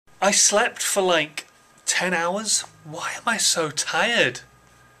I slept for like 10 hours. Why am I so tired?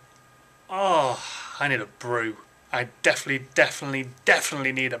 Oh, I need a brew. I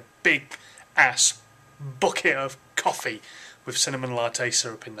definitely need a big ass bucket of coffee with cinnamon latte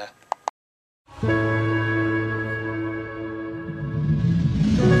syrup in there.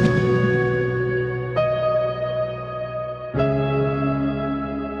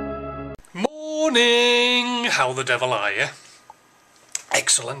 Morning! How the devil are you?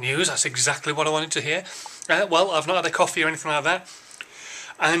 Excellent news, that's exactly what I wanted to hear. Well, I've not had a coffee or anything like that,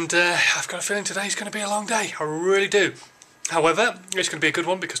 and I've got a feeling today's going to be a long day, I really do. However, it's going to be a good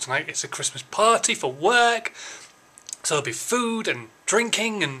one because tonight it's a Christmas party for work, so there'll be food and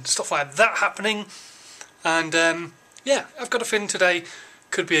drinking and stuff like that happening, and yeah, I've got a feeling today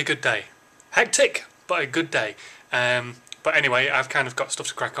could be a good day. Hectic, but a good day. But anyway, I've kind of got stuff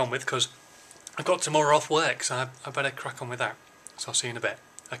to crack on with because I've got tomorrow off work, so I better crack on with that. So I'll see you in a bit.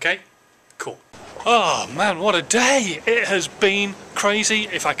 Okay? Cool. Oh man, what a day! It has been crazy.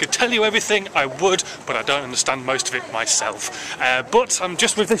 If I could tell you everything, I would, but I don't understand most of it myself. But I'm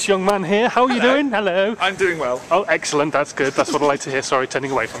just with this young man here. How are you doing? Hello. I'm doing well. Oh, excellent. That's good. That's what I like to hear. Sorry, turning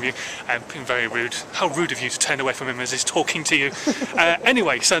away from you. Being very rude. How rude of you to turn away from him as he's talking to you.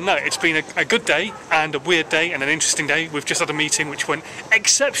 Anyway, so no, it's been a good day and a weird day and an interesting day. We've just had a meeting which went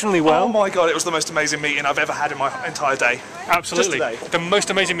exceptionally well. Oh my god, it was the most amazing meeting I've ever had in my entire day. Absolutely. Just today. The most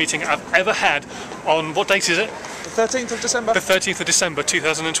amazing meeting I've ever had on, what date is it? The 13th of December. The 13th of December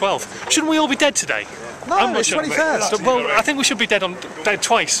 2012. Shouldn't we all be dead today? No, I'm not it's sure. 21st. Well, I think we should be dead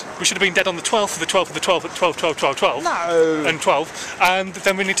twice. We should have been dead on the 12th of the 12th of the 12th at 12, 12, 12, 12. No. And 12. And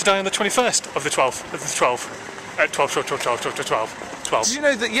then we need to die on the 21st of the 12th of the 12th. At 12, 12, 12, 12, 12, 12. Did you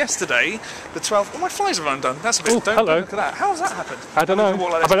know that yesterday, the 12th... Oh, my flies are undone. That's a bit... Ooh, don't hello. look at that. How has that happened? I don't know.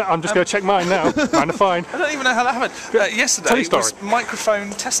 I'm just going to check mine now. Mine are fine. I don't even know how that happened. Yesterday was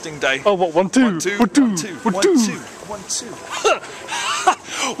microphone testing day. Oh, what? 1, 2. 1, 2. 1, 2. 1, 2. 1, 2.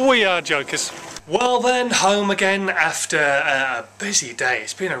 1, 2. We are jokers. Well then, home again after a busy day.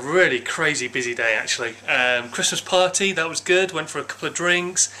 It's been a really crazy busy day actually. Christmas party, that was good. Went for a couple of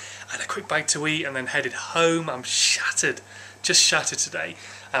drinks, had a quick bite to eat and then headed home. I'm shattered, just shattered today.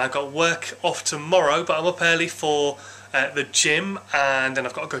 And I've got work off tomorrow, but I'm up early for the gym, and then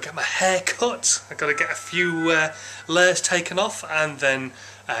I've got to go get my hair cut. I've got to get a few layers taken off, and then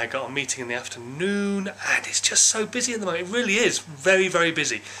I got a meeting in the afternoon, and it's just so busy at the moment. It really is very, very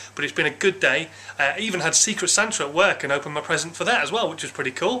busy, but it's been a good day. I even had Secret Santa at work and opened my present for that as well, which was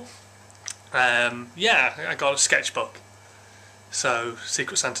pretty cool. Yeah, I got a sketchbook, so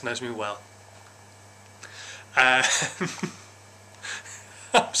Secret Santa knows me well. I'm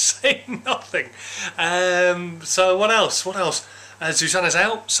saying nothing. So what else? Susanna's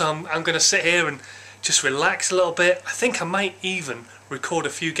out, so I'm going to sit here and just relax a little bit. I think I might even record a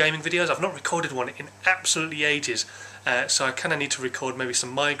few gaming videos. I've not recorded one in absolutely ages, so I kind of need to record maybe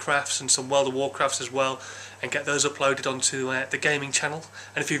some Minecrafts and some World of Warcrafts as well, and get those uploaded onto the gaming channel.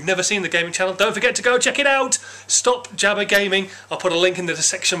 And if you've never seen the gaming channel, don't forget to go check it out. Stop Jabber Gaming. I'll put a link in the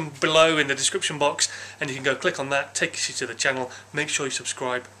section below in the description box, and you can go click on that, take you to the channel, make sure you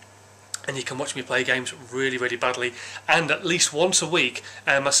subscribe, and you can watch me play games really, really badly. And at least once a week,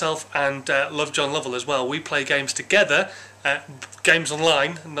 myself and Love John Lovell as well, we play games together, games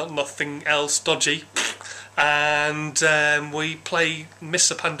online, nothing else dodgy. And we play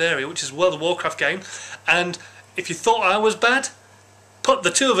Mr. Pandaria, which is a World of Warcraft game, and if you thought I was bad, put the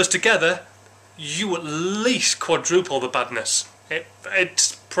two of us together, you at least quadruple the badness.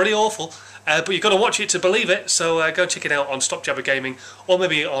 It's pretty awful, but you've got to watch it to believe it, so go check it out on Stop Jabber Gaming, or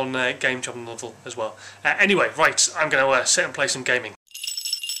maybe on Game Job Novel as well. Anyway, right, I'm going to sit and play some gaming.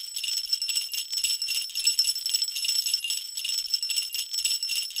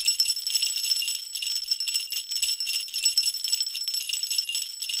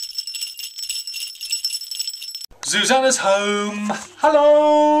 Susanna's home.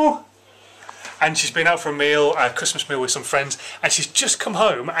 Hello. And she's been out for a meal, a Christmas meal with some friends, and she's just come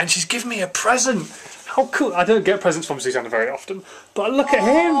home and she's given me a present. How cool. I don't get presents from Susanna very often, but look at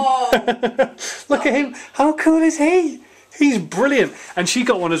him. Look at him. How cool is he? He's brilliant. And she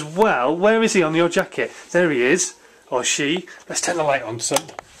got one as well. Where is he on your jacket? There he is. Or she. Let's turn the light on. So,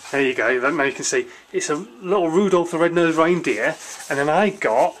 there you go. Now you can see. It's a little Rudolph the Red-Nosed Reindeer. And then I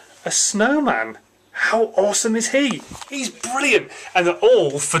got a snowman. How awesome is he? He's brilliant. And they're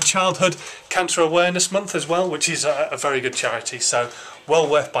all for Childhood Cancer Awareness Month as well, which is a very good charity, so well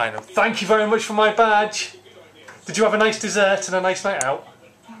worth buying them. Thank you very much for my badge. Did you have a nice dessert and a nice night out?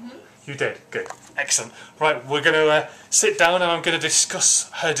 You did. Good. Excellent. Right, we're going to sit down and I'm going to discuss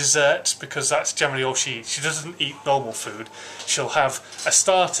her dessert because that's generally all she eats. She doesn't eat normal food. She'll have a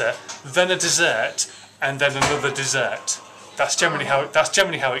starter, then a dessert, and then another dessert. That's generally how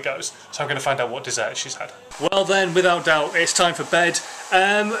it goes. So I'm going to find out what dessert she's had. Well then, without doubt, it's time for bed.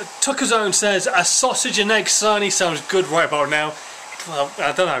 Tucker's Own says a sausage and egg sarnie sounds good right about now. Well,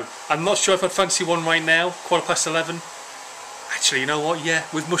 I don't know. I'm not sure if I'd fancy one right now. 11:15. Actually, you know what? Yeah,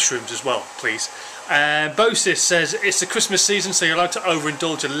 with mushrooms as well, please. Bosis says it's the Christmas season, so you're allowed to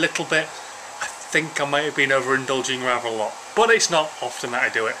overindulge a little bit. I think I might have been overindulging rather a lot, but it's not often that I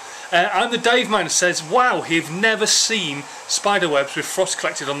do it. I'm the Dave Man says, wow, he've never seen spider webs with frost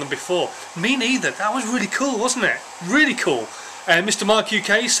collected on them before. Me neither. That was really cool, wasn't it? Really cool. Mr. Mark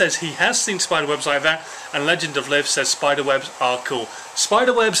UK says he has seen spider webs like that, and Legend of Liv says spider webs are cool.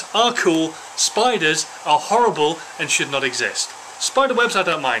 Spider webs are cool, spiders are horrible and should not exist. Spider webs I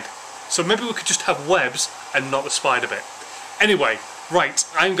don't mind, so maybe we could just have webs and not the spider bit. Anyway, right,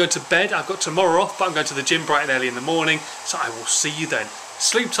 I'm going to bed. I've got tomorrow off, but I'm going to the gym bright and early in the morning, so I will see you then.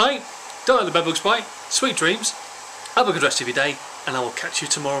 Sleep tight, don't let the bedbugs bite, sweet dreams, have a good rest of your day, and I will catch you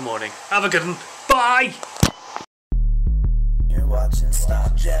tomorrow morning. Have a good one, bye! You're watching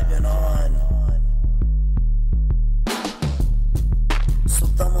Stop Jabbing On. So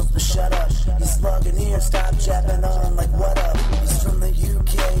thumbs but shut up. You're slugging here, stop jabbing.